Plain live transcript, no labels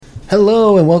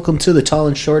Hello and welcome to the Tall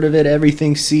and Short of It,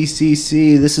 Everything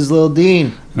CCC. This is Lil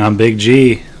Dean. And I'm Big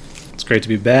G. It's great to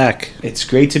be back. It's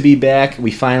great to be back.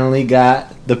 We finally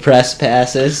got the press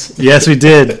passes. Yes, we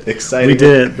did. Exciting. We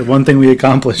did. The one thing we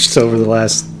accomplished over the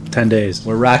last 10 days.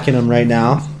 We're rocking them right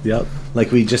now. Yep.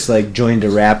 Like we just joined a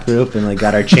rap group and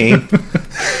got our chain.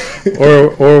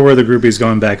 or we're the groupies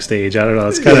going backstage. I don't know.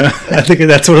 It's kind of. I think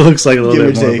that's what it looks like a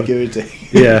little bit more. Give or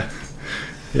take.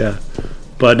 Yeah.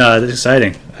 But no, it's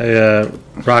exciting. I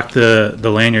rocked the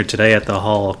lanyard today at the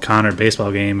Hall Connor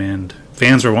baseball game, and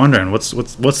fans were wondering what's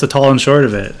the tall and short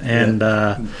of it, and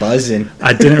buzzing.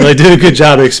 I didn't really do a good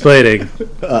job explaining,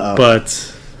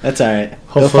 but that's all right.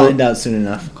 They'll find out soon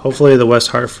enough. Hopefully, the West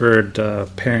Hartford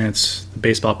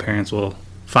baseball parents, will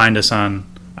find us on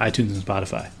iTunes and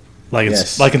Spotify. Like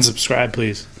and subscribe,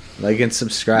 please. Like and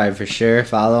subscribe for sure.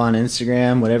 Follow on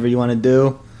Instagram, whatever you want to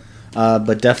do,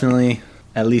 but definitely.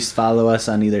 At least follow us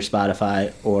on either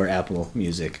Spotify or Apple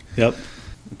Music. Yep.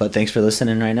 But thanks for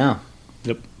listening right now.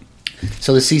 Yep.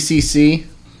 So the CCC,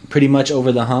 pretty much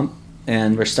over the hump,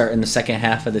 and we're starting the second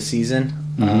half of the season,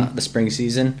 the spring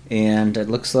season. And it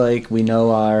looks like we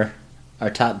know our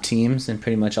top teams in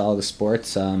pretty much all the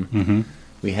sports.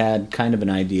 We had kind of an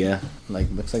idea.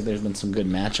 Looks like there's been some good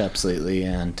matchups lately,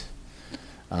 and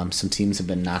some teams have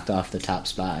been knocked off the top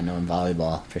spot. I know in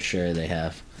volleyball, for sure, they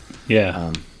have.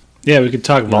 Yeah. Yeah, we could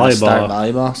talk volleyball. Start with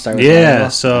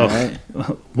volleyball? So right.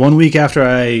 1 week after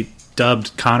I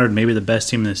dubbed Conard maybe the best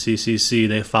team in the CCC,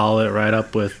 they followed it right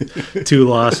up with 2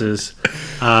 losses.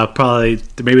 Probably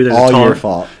maybe there's your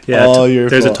fault. Yeah,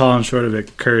 there's a tall and short of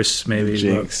it curse maybe.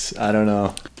 Jinx. I don't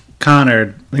know.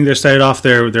 Conard, I think they started off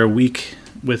their week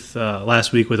with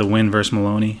last week with a win versus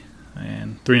Maloney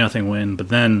and 3-0 win, but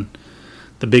then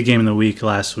the big game of the week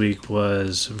last week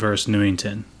was versus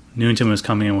Newington. Newington was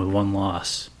coming in with 1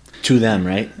 loss. To them,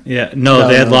 right? Yeah. No,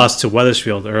 they had lost to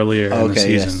Weathersfield earlier in the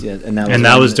season. Yes. And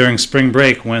that was during spring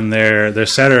break when their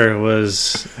setter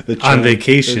was on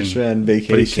vacation.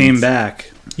 But he came back.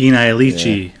 Inai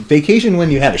Alici. Yeah. Vacation when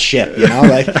you have a ship,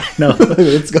 no.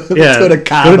 Let's go to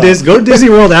Cabo. Go to Disney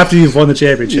World after you've won the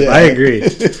championship. Yeah. I agree.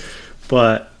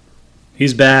 But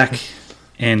he's back,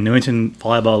 and Newington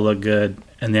volleyball looked good.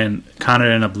 And then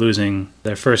Conard ended up losing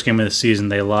their first game of the season.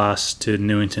 They lost to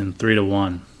Newington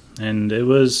 3-1. And it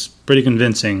was pretty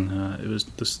convincing. It was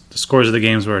the scores of the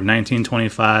games were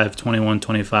 19-25,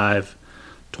 21-25,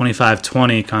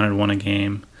 25-20. Conard won a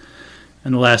game,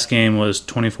 and the last game was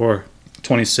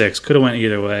 24-26. Could have went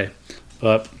either way,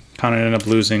 but Conard ended up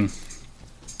losing.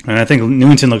 And I think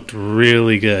Newington looked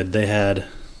really good. They had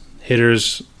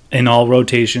hitters in all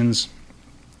rotations.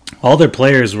 All their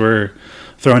players were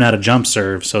throwing out a jump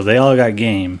serve, so they all got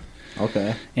game.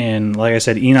 Okay. And like I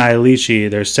said, Inai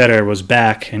Alici, their setter, was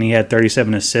back, and he had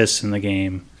 37 assists in the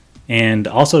game. And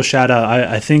also shout out,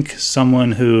 I think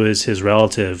someone who is his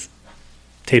relative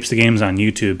tapes the games on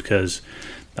YouTube, because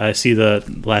I see the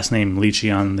last name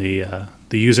Alici on the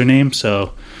username.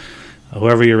 So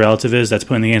whoever your relative is that's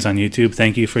putting the games on YouTube,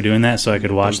 thank you for doing that so I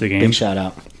could watch the game. Big shout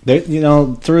out.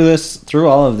 Through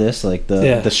all of this,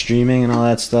 the streaming and all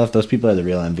that stuff, those people are the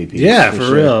real MVPs. Yeah,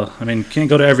 for real. I mean, can't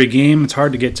go to every game. It's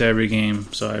hard to get to every game.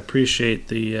 So I appreciate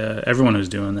the everyone who's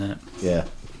doing that. Yeah.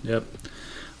 Yep.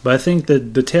 But I think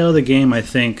the tail of the game, was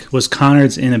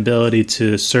Conard's inability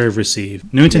to serve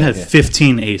receive. Newington had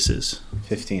 15 aces.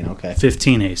 15, okay.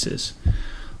 15 aces.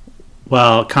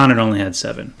 While Conard only had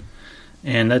 7.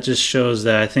 And that just shows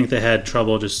that I think they had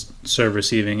trouble just serve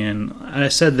receiving. And I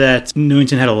said that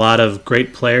Newington had a lot of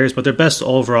great players, but their best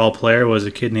overall player was a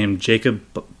kid named Jacob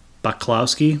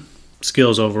Baklowski.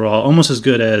 Skills overall, almost as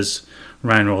good as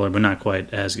Ryan Roller, but not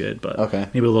quite as good, but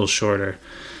maybe a little shorter.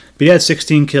 But he had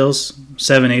 16 kills,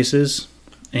 7 aces,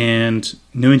 and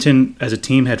Newington as a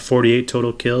team had 48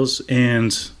 total kills.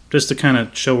 And just to kind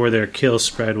of show where their kill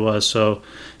spread was, so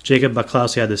Jacob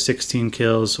Baklowski had the 16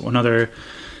 kills,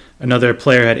 Another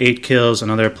player had 8 kills.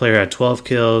 Another player had 12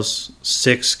 kills,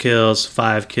 6 kills,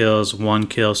 5 kills, 1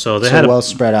 kill. So they had well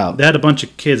spread out. They had a bunch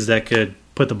of kids that could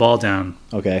put the ball down.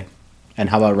 Okay. And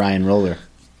how about Ryan Roller?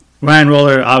 Ryan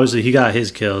Roller, obviously, he got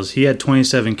his kills. He had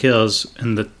 27 kills,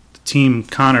 and the team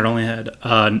Conard only had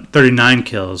 39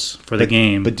 kills for the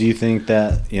game. But do you think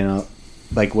that,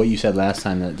 like what you said last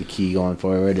time, that the key going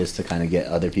forward is to kind of get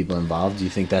other people involved? Do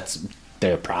you think that's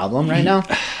their problem right now?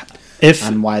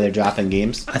 On why they're dropping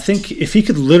games? I think if he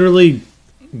could literally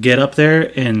get up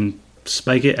there and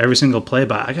spike it every single play,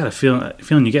 but I got a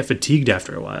feeling you get fatigued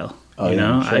after a while. Sure.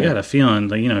 I got a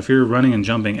feeling if you're running and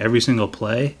jumping every single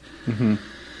play, you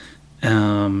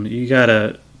got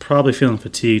to probably feeling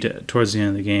fatigued towards the end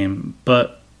of the game.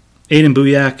 But Aiden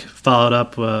Buyak followed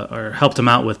up or helped him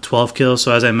out with 12 kills.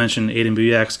 So as I mentioned, Aiden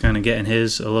Buyak's kind of getting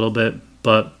his a little bit.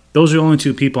 But those are the only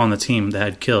two people on the team that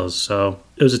had kills. So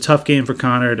it was a tough game for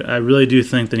Conard. I really do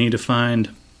think they need to find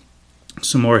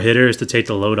some more hitters to take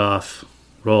the load off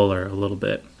Roller a little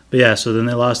bit. But yeah, so then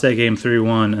they lost that game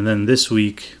 3-1. And then this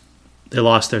week, they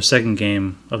lost their second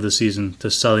game of the season to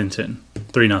Southington,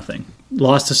 3-0.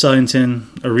 Lost to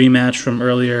Southington, a rematch from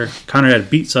earlier. Conard had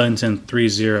beat Southington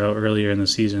 3-0 earlier in the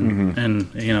season.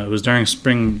 And, it was during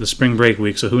the spring break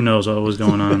week, so who knows what was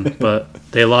going on. But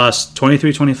they lost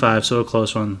 23-25, so a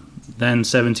close one. Then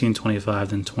 17-25,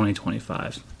 then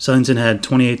 20-25. Southington had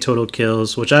 28 total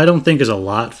kills, which I don't think is a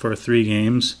lot for 3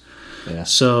 games. Yeah.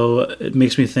 So it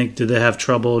makes me think, did they have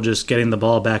trouble just getting the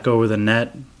ball back over the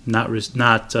net? Not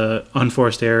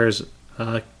unforced errors.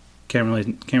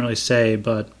 Can't really say,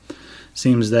 but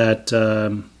seems that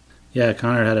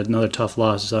Conard had another tough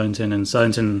loss to Southington, and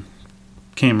Southington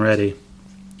came ready.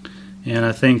 And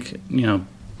I think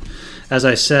as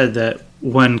I said, that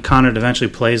when Conard eventually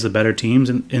plays the better teams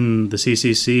in the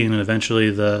CCC and eventually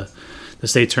the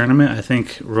state tournament, I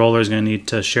think Roller's going to need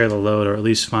to share the load, or at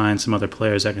least find some other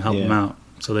players that can help him out,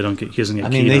 so he doesn't get. I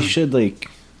mean, they should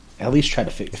at least try to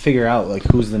figure out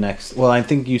who's the next. Well, I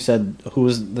think you said who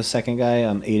was the second guy,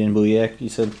 Aiden Buyak. You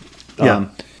said,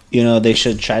 they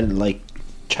should try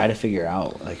to figure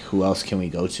out who else can we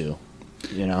go to.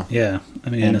 Yeah, I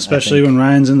mean, and especially when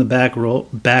Ryan's in the back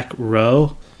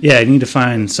row. Yeah, you need to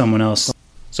find someone else.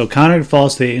 So Conard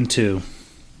falls to 8-2,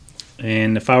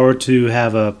 and if I were to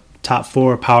have a top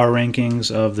 4 power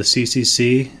rankings of the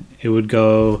CCC, it would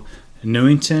go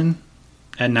Newington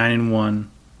at 9-1,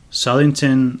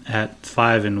 Southington at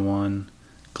 5-1,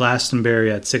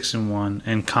 Glastonbury at 6-1,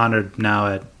 and Conard now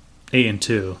at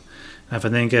 8-2.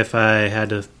 If I had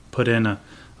to put in a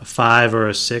 5 or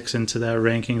a 6 into that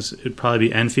rankings, it'd probably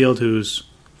be Enfield, who's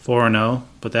 4-0,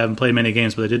 but they haven't played many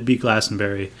games, but they did beat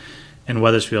Glastonbury, and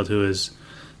Wethersfield, who is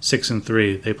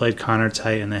 6-3. They played Conard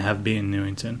tight, and they have beaten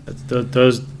Newington.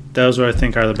 Those are, I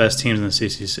think, are the best teams in the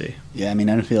CCC. Yeah, I mean,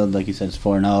 Enfield, like you said, is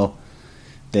 4-0.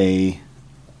 They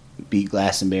beat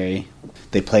Glastonbury.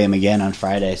 They play them again on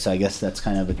Friday, so I guess that's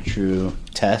kind of a true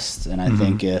test. And I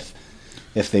think if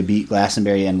they beat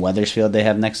Glastonbury and Wethersfield they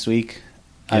have next week,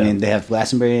 I mean, they have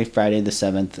Glastonbury Friday the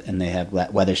 7th, and they have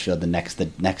Wethersfield the next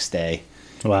day,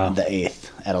 the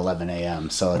 8th at 11 a.m.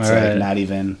 So it's not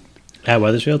even at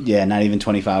Wethersfield. Yeah, not even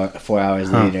 24 hours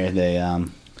later. They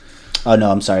oh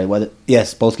no, I'm sorry.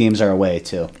 Yes, both games are away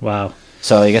too. Wow.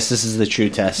 So I guess this is the true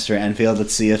test for Enfield.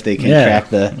 Let's see if they can crack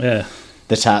the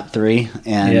top 3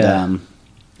 and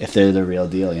if they're the real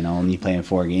deal. Only playing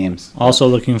 4 games. Also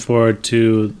looking forward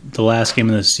to the last game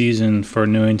of the season for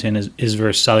Newington is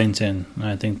versus Southington.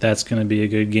 I think that's going to be a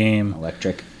good game.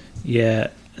 Electric. Yeah,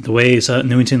 the way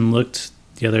Newington looked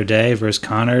the other day versus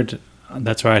Conard,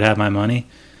 that's where I'd have my money.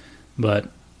 But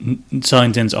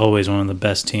Southington's always one of the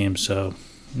best teams, so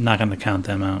I'm not going to count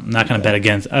them out. I'm not going to bet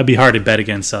against. It'd be hard to bet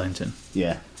against Southington.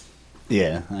 Yeah.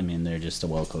 Yeah, I mean, they're just a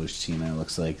well-coached team, and it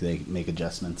looks like they make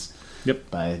adjustments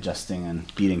by adjusting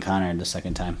and beating Conard the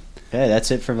second time. Okay, that's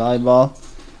it for volleyball.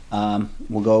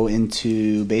 We'll go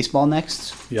into baseball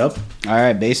next. Yep. All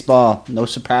right, baseball, no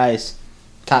surprise.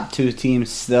 Top 2 teams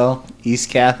still,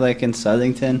 East Catholic and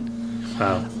Southington.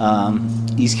 Wow.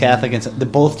 East Catholic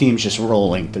and both teams just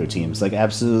rolling through teams,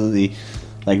 absolutely,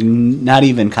 not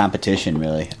even competition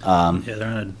really. They're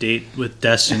on a date with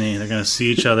destiny. They're going to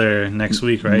see each other next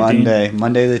week, right? Monday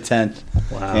the 10th.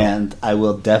 Wow. And I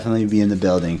will definitely be in the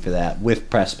building for that with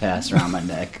press pass around my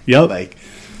neck. Yep.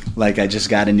 Like I just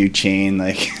got a new chain.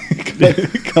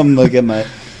 Come look at my.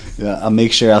 I'll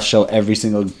make sure I'll show every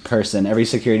single person, every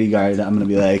security guard. I'm going to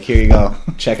be like, here you go.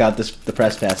 Check out the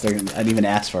press pass. I didn't even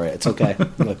ask for it. It's okay.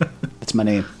 Look, it's my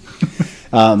name.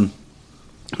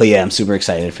 But yeah, I'm super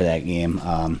excited for that game.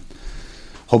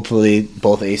 Hopefully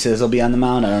both aces will be on the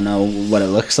mound. I don't know what it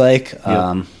looks like.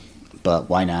 But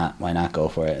why not? Why not go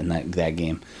for it in that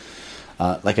game?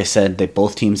 Like I said,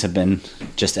 both teams have been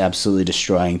just absolutely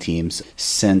destroying teams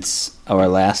since our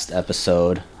last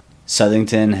episode.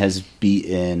 Southington has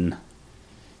beaten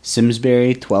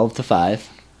Simsbury 12-5.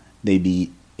 They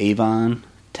beat Avon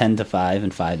 10-5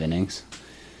 in 5 innings.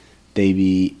 They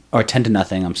beat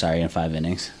 10-0. I'm sorry, in 5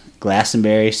 innings.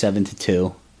 Glastonbury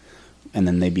 7-2, and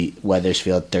then they beat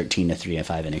Wethersfield 13-3 in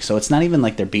 5 innings. So it's not even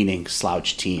like they're beating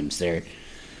slouch teams. They're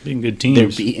beating good teams. They're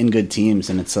beating good teams,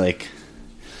 and it's like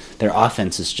their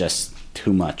offense is just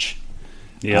too much.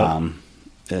 Yeah.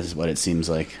 Is what it seems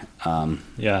like.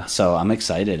 So I'm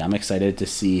excited. I'm excited to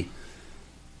see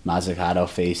Mazzucato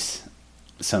face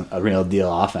a real deal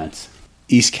offense.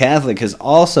 East Catholic has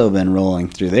also been rolling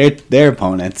through their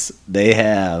opponents. They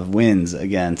have wins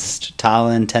against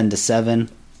Tallinn 10-7.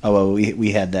 Oh, well,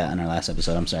 we had that on our last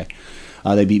episode. I'm sorry.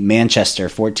 They beat Manchester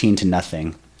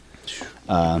 14-0.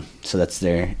 So that's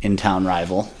their in-town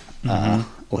rival,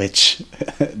 which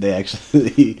they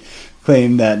actually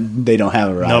claim that they don't have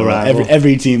a rival. No rival.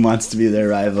 Every team wants to be their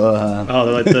rival. They're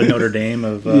like the Notre Dame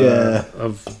of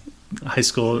of high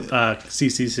school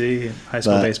CCC, high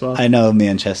school baseball. I know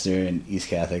Manchester and East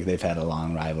Catholic, they've had a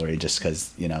long rivalry just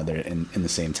because, they're in the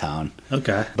same town.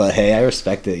 Okay. But hey, I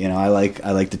respect it. I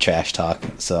like the trash talk.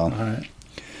 So, all right.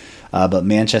 But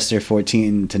Manchester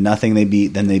 14-0 they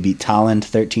beat. Then they beat Tallinn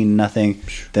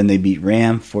 13-0. Then they beat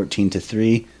Ram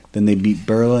 14-3. Then they beat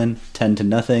Berlin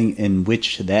 10-0. In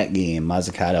which that game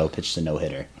Mazzucato pitched a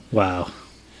no-hitter. Wow.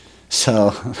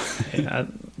 So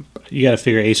you got to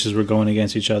figure aces were going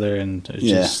against each other, and it's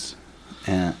just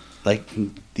like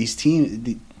these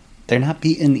teams, they're not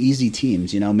beating easy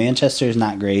teams. Manchester is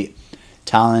not great.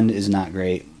 Tallinn is not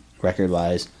great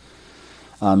record-wise.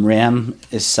 Ram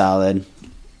is solid.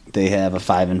 They have a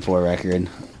 5-4 record,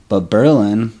 but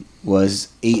Berlin was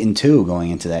 8-2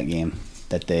 going into that game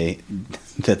that they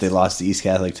lost to East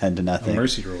Catholic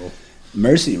 10-0.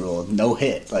 Mercy rule, no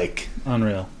hit,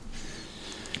 unreal.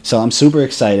 So I'm super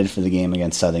excited for the game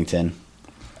against Southington.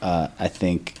 I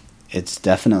think it's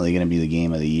definitely going to be the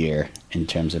game of the year in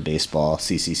terms of baseball,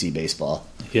 CCC baseball.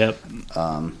 Yep.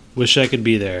 Wish I could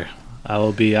be there. I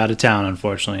will be out of town,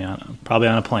 unfortunately, probably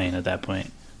on a plane at that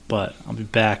point. But I'll be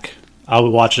back. I'll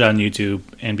watch it on YouTube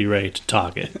and be ready to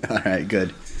talk it. All right,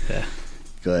 good. Yeah.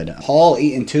 Good. Hall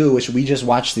 8-2, which we just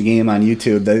watched the game on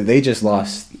YouTube. They just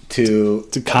lost to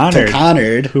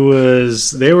Conard,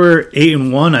 they were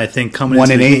 8-1, I think, coming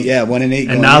 1-8. Yeah, 1-8,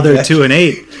 and now they're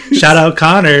 2-8. Shout out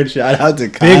Conard. Shout out to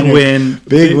Conard.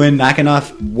 Big win, knocking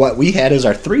off what we had as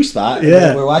our 3 spot.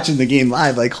 Yeah, we're watching the game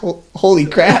live. Like, holy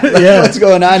crap! What's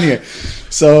going on here?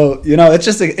 So it's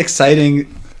just exciting,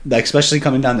 especially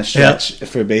coming down the stretch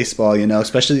for baseball.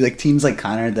 Especially teams like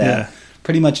Conard that.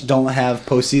 Pretty much don't have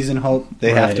postseason hope. They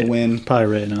have to win probably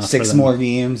written off 6 more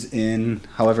games in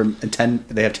 10.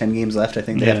 They have 10 games left. I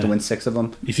think they have to win 6 of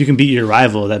them. If you can beat your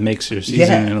rival, that makes your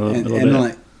season a little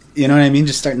bit. You know what I mean?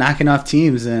 Just start knocking off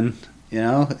teams, and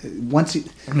once you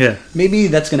maybe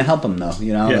that's going to help them though.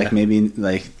 Maybe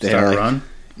they start a run.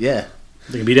 Yeah,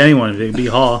 they can beat anyone. They can beat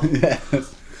Hall.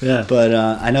 Yeah. But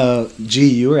I know,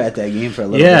 you were at that game for a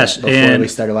little bit before we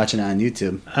started watching it on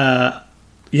YouTube.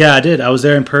 Yeah, I did. I was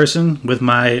there in person with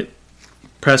my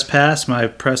press pass, my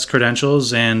press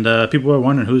credentials, and people were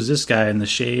wondering who's this guy in the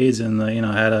shades, and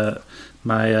I had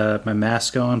my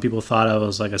mask on. People thought I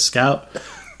was like a scout,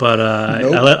 but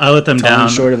nope. I let them down.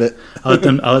 Short of it. I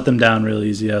let them down real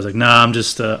easy. I was like, no, I'm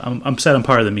just I'm said I'm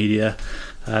part of the media.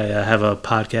 I have a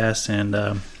podcast,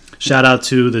 and shout out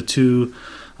to the 2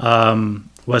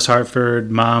 West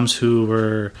Hartford moms who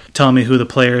were telling me who the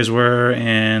players were,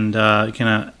 and kind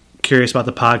of curious about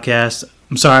the podcast.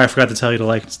 I'm sorry I forgot to tell you to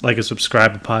like and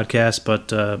subscribe to the podcast,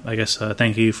 but I guess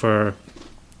thank you for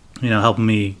helping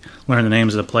me learn the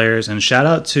names of the players, and shout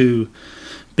out to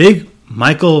big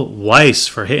Michael Weiss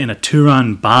for hitting a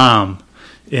 2-run bomb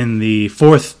in the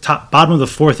bottom of the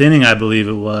 4th inning, I believe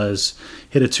it was.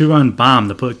 Hit a 2-run bomb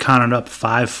to put Conard up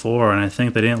 5-4, and I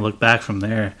think they didn't look back from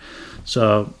there.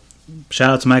 So shout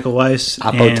out to Michael Weiss.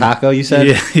 Apo Taco, you said?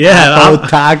 Yeah. Apo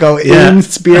Taco in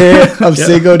spirit of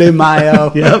Cinco de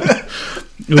Mayo. Yep.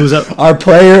 It was our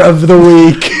player of the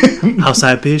week.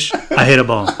 Outside pitch, I hit a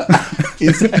ball.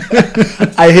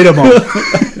 I hit a ball.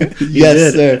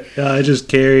 Yes, sir. I just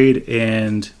carried,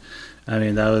 and I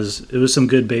mean it was some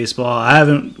good baseball. I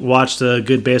haven't watched a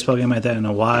good baseball game like that in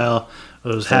a while. I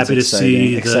was happy to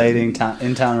see exciting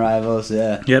in-town rivals.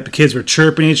 Yeah. Yep, the kids were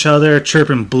chirping each other,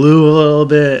 chirping Blue a little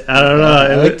bit. I don't know.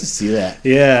 I like to see that.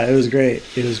 Yeah, it was great.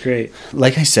 It was great.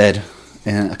 Like I said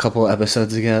in a couple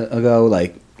episodes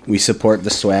ago, we support the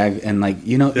swag, and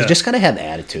you just gotta have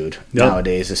attitude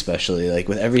nowadays, especially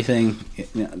with everything.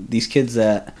 These kids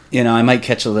that I might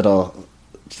catch a little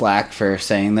flack for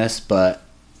saying this, but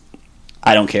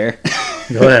I don't care.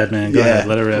 Go ahead, man. Go ahead.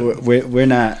 Let it rip.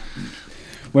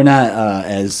 We're not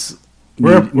as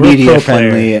we're media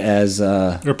friendly as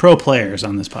we're pro players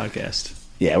on this podcast.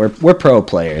 Yeah, we're pro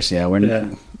players. Yeah,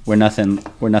 we're nothing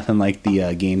like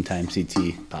the Game Time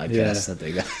CT podcast that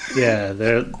they got. Yeah,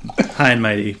 they're high and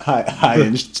mighty, high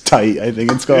and tight. I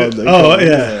think it's called.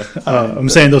 I'm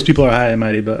saying those people are high and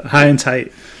mighty, but high and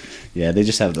tight. Yeah, they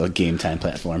just have the Game Time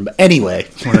platform. But anyway,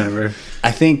 whatever.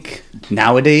 I think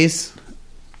nowadays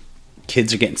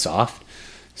kids are getting soft.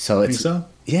 So think so?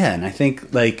 Yeah, and I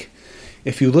think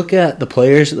if you look at the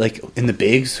players in the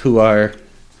bigs who are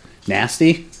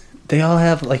nasty, they all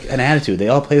have like an attitude. They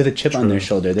all play with a chip on their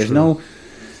shoulder.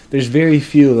 There's very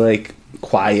few like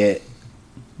quiet.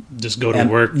 Just go to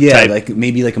work. Yeah, type, like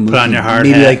maybe like a Mookie, put on your hard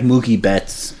maybe hat. like Mookie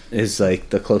Betts is like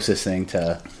the closest thing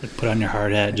to. Like put on your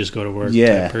hard hat. Just go to work.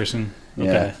 Yeah. Type person. Okay,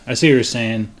 Yeah. I see what you're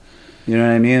saying. You know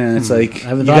what I mean? And it's like I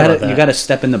haven't you thought about gotta that. you gotta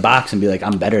step in the box and be like,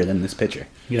 I'm better than this pitcher.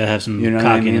 You gotta have some You know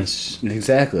cockiness. what I mean?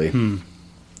 Exactly.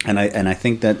 And I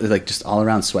think that like just all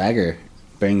around swagger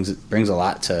brings a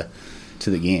lot to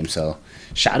the game. So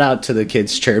shout out to the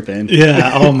kids chirping.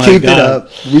 Yeah. Oh my Keep god. it up.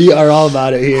 We are all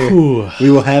about it here. Whew.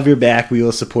 We will have your back. We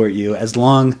will support you as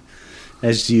long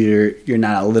as you're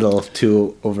not a little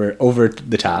too over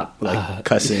the top, like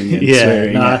cussing and yeah,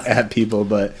 swearing no, at people.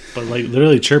 But But like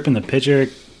literally chirping the pitcher,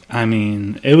 I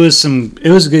mean, it was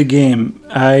a good game.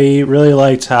 I really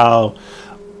liked how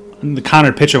the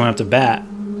Connor pitcher went up to bat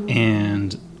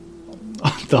and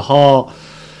the Hall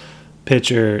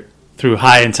pitcher threw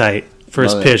high and tight.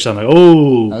 First Love it. pitch, I'm like,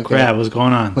 oh Okay. crap, what's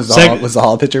going on? was the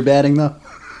Hall pitcher batting though?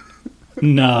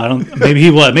 No, I don't. Maybe he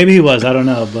was. Maybe he was. I don't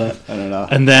know. But I don't know.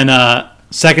 and then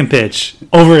second pitch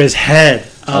over his head.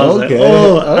 I was Okay, like,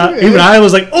 oh, okay. even I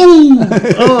was like,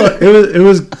 oh, it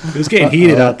was getting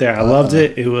heated out there. I loved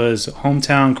it. It was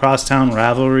hometown, crosstown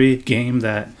rivalry game.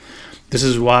 This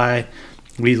is why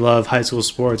we love high school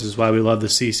sports. This is why we love the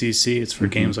CCC. It's for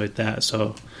games like that.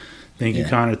 So, thank you, Yeah.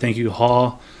 Connor. Thank you,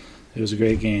 Hall. It was a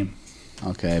great game.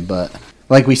 Okay, but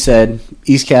like we said,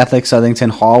 East Catholic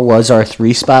Southington Hall was our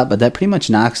 3 spot, but that pretty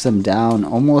much knocks them down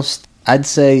almost, I'd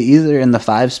say, either in the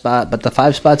 5 spot, but the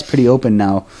 5 spot's pretty open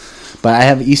now. But I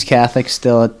have East Catholic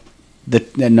still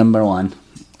at number 1.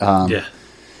 Yeah.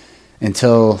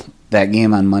 Until that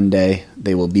game on Monday,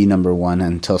 they will be number 1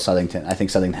 until Southington. I think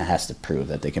Southington has to prove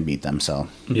that they can beat them. So,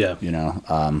 Yeah.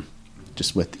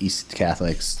 just with East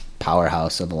Catholic's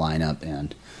powerhouse of a lineup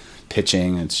and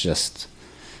pitching, it's just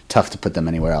tough to put them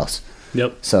anywhere else.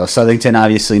 Yep. So Southington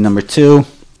obviously number 2,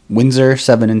 Windsor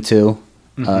 7-2.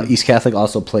 East Catholic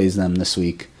also plays them this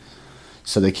week,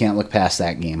 so they can't look past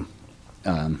that game.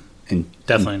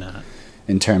 Definitely not.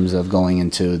 In terms of going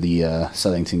into the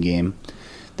Southington game,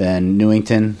 then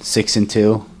Newington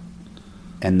 6-2,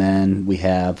 and then we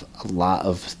have a lot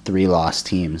of 3-loss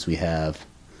teams. We have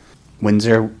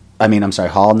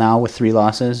Hall now with 3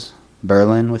 losses,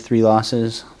 Berlin with 3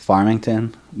 losses,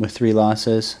 Farmington with 3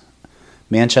 losses,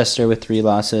 Manchester with 3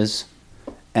 losses,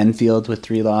 Enfield with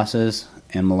 3 losses,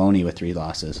 and Maloney with 3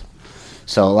 losses.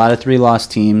 So a lot of 3-loss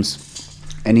teams.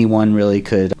 Anyone really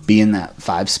could be in that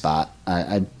 5 spot.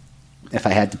 If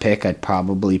I had to pick, I'd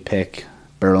probably pick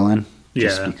Berlin,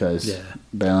 just because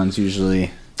Berlin's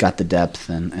usually got the depth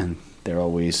and they're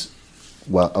always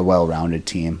a well-rounded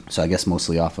team. So I guess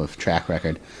mostly off of track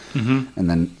record. Mm-hmm. And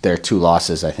then their 2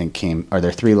 losses, I think,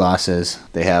 their 3 losses.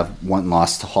 They have 1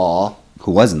 loss to Hall,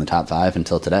 who was in the top 5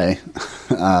 until today.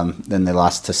 Then they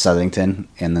lost to Southington,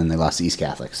 and then they lost to East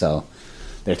Catholic. So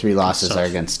their 3 losses are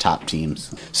against top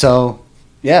teams. So,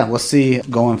 yeah, we'll see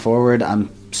going forward. I'm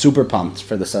super pumped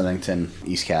for the Southington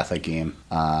East Catholic game.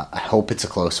 I hope it's a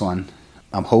close one.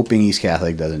 I'm hoping East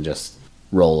Catholic doesn't just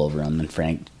roll over them and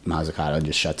Frank Mazzucato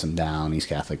just shuts them down. East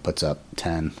Catholic puts up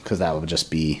 10, because that would just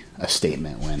be a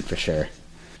statement win for sure.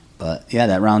 But, yeah,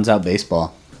 that rounds out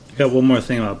baseball. I got one more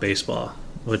thing about baseball,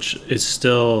 which is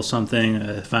still something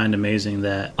I find amazing,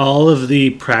 that all of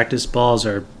the practice balls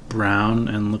are brown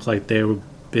and look like they've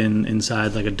been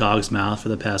inside like a dog's mouth for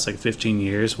the past like 15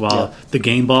 years, while the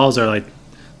game balls are like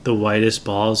the whitest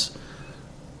balls,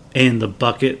 and the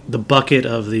bucket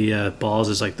of the balls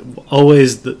is like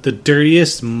always the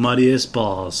dirtiest, muddiest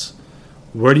balls.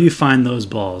 Where do you find those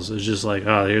balls? It's just like,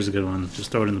 oh, here's a good one,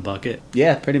 just throw it in the bucket.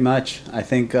 Yeah, pretty much. I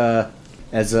think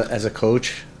as a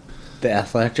coach, the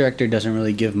athletic director doesn't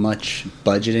really give much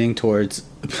budgeting towards.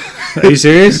 Are you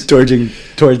serious?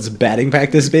 towards batting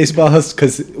practice baseballs,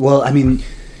 because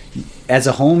as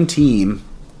a home team,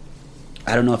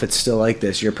 I don't know if it's still like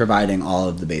this. You're providing all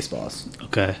of the baseballs,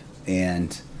 Okay.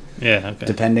 and Yeah. Okay.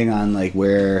 depending on like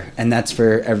where, and that's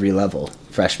for every level,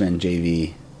 freshman,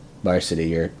 JV,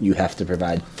 varsity. You have to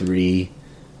provide 3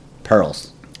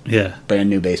 pearls, Yeah. brand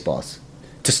new baseballs,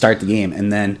 to start the game,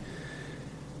 and then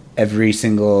every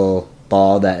single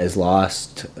ball that is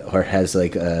lost or has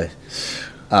like a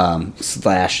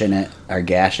slash in it or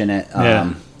gash in it,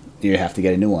 you have to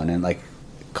get a new one. And like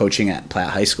coaching at Platt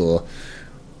High School,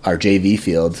 our JV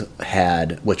field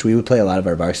had, which we would play a lot of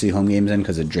our varsity home games in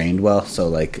because it drained well. So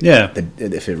like,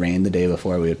 if it rained the day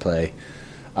before, we would play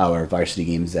our varsity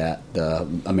games at the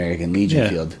American Legion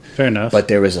field. Fair enough. But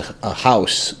there was a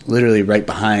house literally right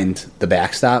behind the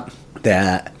backstop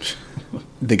that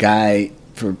the guy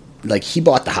he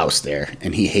bought the house there,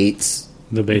 and he hates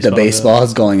The the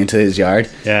baseballs going into his yard.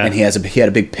 Yeah. And he had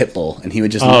a big pit bull, and he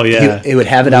would just he would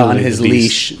have it out on Literally his the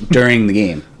beast. leash during the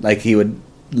game. Like he would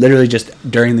literally just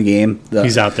during the game.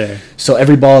 He's out there. So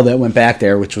every ball that went back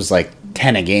there, which was like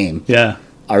 10 a game, Yeah.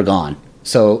 are gone.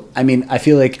 So I mean, I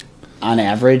feel like on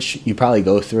average, you probably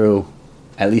go through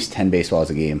at least 10 baseballs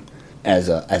a game as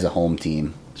a home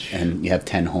team, and you have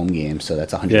 10 home games, so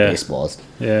that's 100 Yeah. baseballs.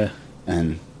 Yeah.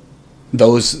 And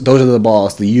those are the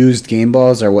balls. The used game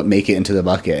balls are what make it into the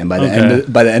bucket. And by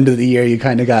the end of the year, you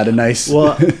kind of got a nice.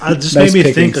 Well, it just nice made me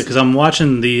think pickings. because I'm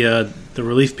watching the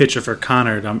relief pitcher for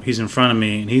Connor. He's in front of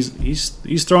me, and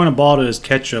he's throwing a ball to his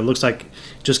catcher. It looks like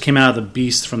it just came out of the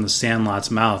beast from the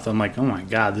Sandlot's mouth. I'm like, oh my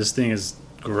god, this thing is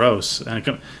gross.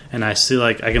 And I see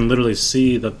like I can literally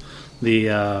see the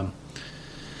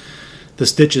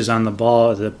stitches on the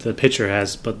ball that the pitcher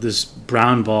has, but this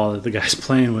brown ball that the guy's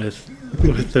playing with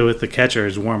the catcher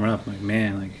is warming up. I'm like,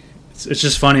 man, like it's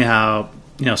just funny how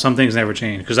some things never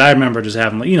change. Because I remember just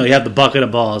having you have the bucket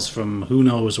of balls from who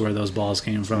knows where those balls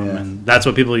came from, and that's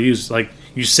what people use. Like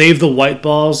you save the white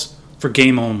balls for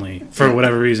game only for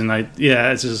whatever reason.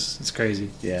 It's crazy.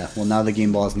 Yeah. Well, now the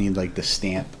game balls need like the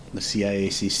stamp, the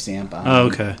CIAC stamp on. Oh,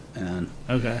 them okay. And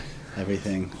Okay.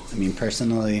 everything. I mean,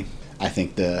 personally, I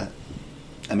think I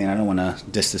don't want to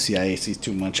diss the CIAC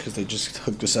too much because they just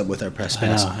hooked us up with our press I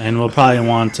pass. know, and we'll probably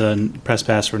want a press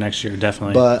pass for next year,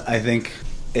 definitely. But I think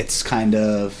it's kind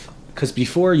of because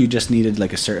before you just needed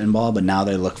like a certain ball, but now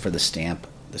they look for the stamp,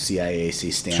 the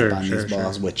CIAC stamp on these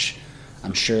balls, which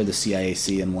I'm sure the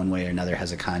CIAC in one way or another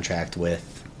has a contract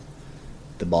with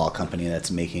the ball company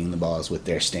that's making the balls with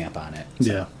their stamp on it.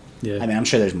 So, yeah. I mean, I'm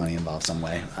sure there's money involved some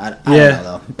way. I don't know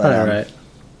though. But, probably right.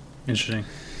 Interesting.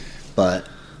 But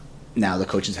now the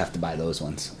coaches have to buy those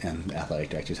ones, and the athletic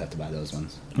directors have to buy those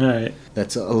ones. All right.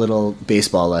 That's a little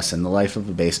baseball lesson, the life of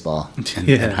a baseball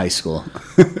in high school.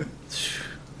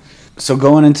 So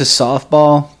going into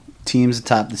softball, teams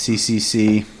atop the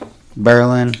CCC: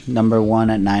 Berlin, number 1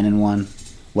 at 9-1,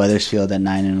 Wethersfield at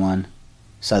 9-1,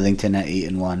 Southington at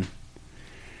 8-1,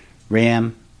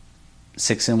 Ram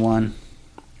 6-1,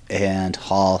 and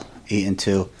Hall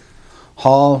 8-2.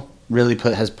 Hall really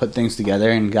has put things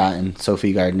together and gotten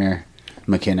Sophie Gardner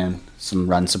McKinnon some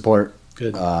run support.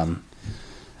 Good.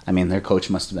 Their coach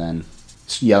must have been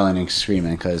yelling and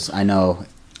screaming because I know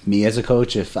me as a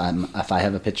coach, if I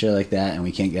have a pitcher like that and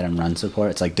we can't get him run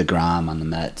support, it's like DeGrom on the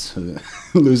Mets who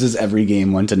loses every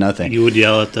game 1-0. You would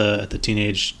yell at the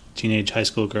teenage high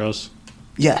school girls.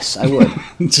 Yes, I would.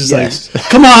 Just yes. like,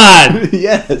 come on.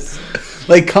 Yes.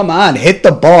 Like, come on, hit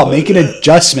the ball, make an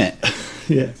adjustment.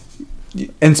 Yeah.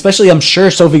 And especially, I'm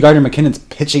sure Sophie Gardner McKinnon's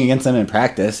pitching against them in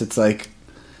practice. It's like,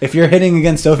 if you're hitting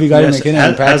against Sophie Gardner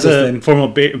McKinnon in practice, as a then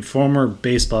former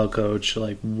baseball coach,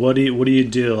 like what do you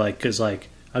do? Like, because like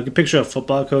I could picture a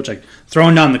football coach like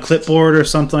throwing down the clipboard or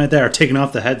something like that, or taking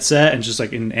off the headset and just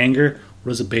like in anger. What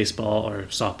does a baseball or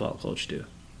softball coach do?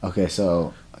 Okay,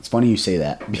 so it's funny you say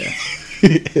that.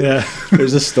 Yeah.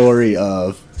 There's a story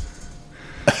of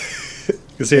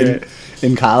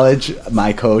in college,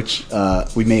 my coach,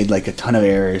 we made like a ton of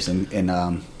errors in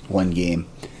one game,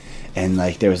 and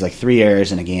like there was like 3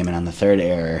 errors in a game, and on the 3rd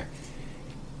error,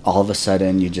 all of a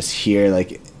sudden you just hear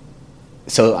like,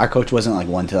 so our coach wasn't like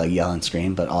one to like yell and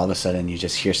scream, but all of a sudden you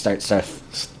just hear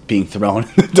stuff being thrown in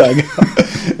the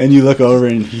dugout, and you look over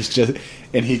and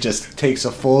he just takes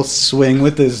a full swing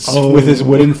with his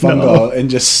wooden fungo and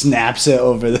just snaps it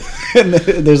over and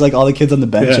there's like all the kids on the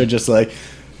bench are just like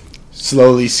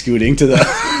slowly scooting to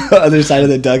the other side of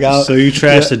the dugout. So you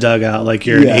trash the dugout like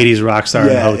you're an 80s rock star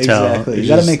in a hotel. Exactly. You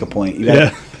got to make a point.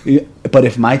 But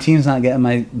if my team's not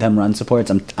getting them run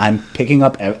supports, I'm picking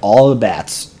up all the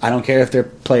bats. I don't care if their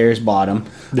players bought them.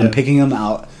 Yeah. I'm picking them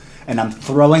out and I'm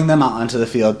throwing them out onto the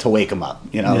field to wake them up.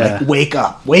 Like wake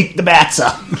up, wake the bats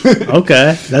up.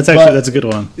 Okay, that's a good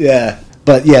one. Yeah,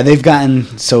 but yeah, they've gotten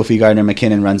Sophie Gardner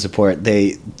McKinnon run support.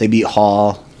 They beat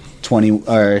Hall 20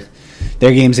 or.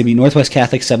 Their games, they beat Northwest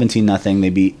Catholic 17-0. They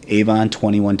beat Avon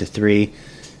 21-3.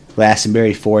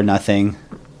 Glastonbury 4-0.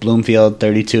 Bloomfield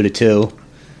 32-2.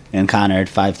 And Conard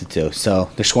 5-2. So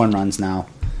they're scoring runs now.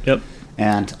 Yep.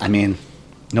 And I mean,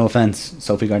 no offense,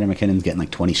 Sophie Gardner McKinnon's getting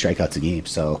like 20 strikeouts a game.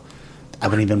 So I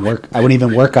wouldn't even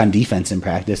work on defense in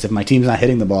practice. If my team's not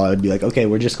hitting the ball, I would be like, okay,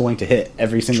 we're just going to hit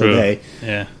every single day.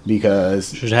 Yeah.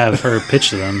 Because should have her pitch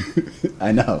to them.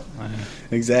 I know.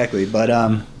 Exactly.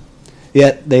 But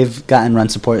yeah, they've gotten run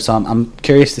support, so I'm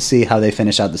curious to see how they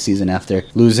finish out the season after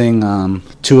losing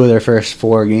 2 of their first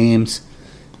 4 games.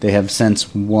 They have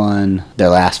since won their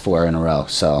last 4 in a row.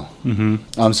 So,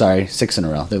 I'm sorry, 6 in a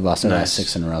row. They've lost their last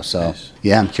 6 in a row. So,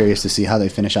 yeah, I'm curious to see how they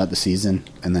finish out the season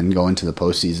and then go into the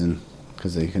postseason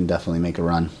because they can definitely make a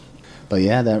run. But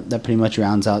yeah, that pretty much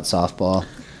rounds out softball.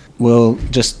 We'll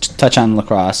just touch on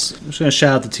lacrosse. I'm just going to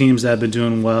shout out the teams that have been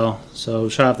doing well. So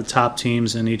shout out the top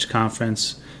teams in each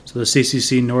conference. So the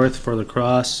CCC North for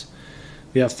lacrosse.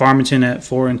 We have Farmington at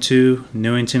 4-2,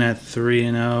 Newington at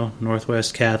 3-0,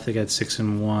 Northwest Catholic at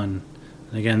 6-1. And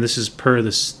again, this is per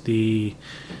the CCC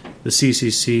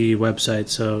website.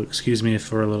 So excuse me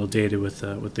if we're a little dated with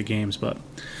the games. But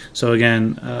so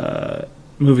again,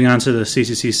 moving on to the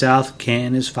CCC South,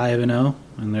 Canton is 5-0,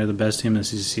 and they're the best team in the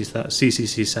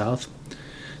CCC South.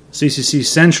 CCC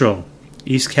Central,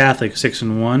 East Catholic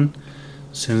 6-1,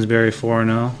 Simsbury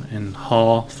 4-0, and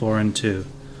Hall 4-2.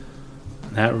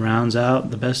 That rounds out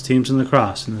the best teams in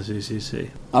lacrosse in the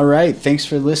CCC. All right, thanks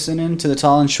for listening to the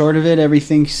tall and short of it,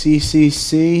 everything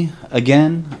CCC.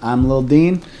 Again, I'm Lil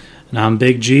Dean. And I'm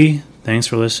Big G. Thanks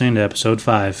for listening to episode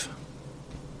 5.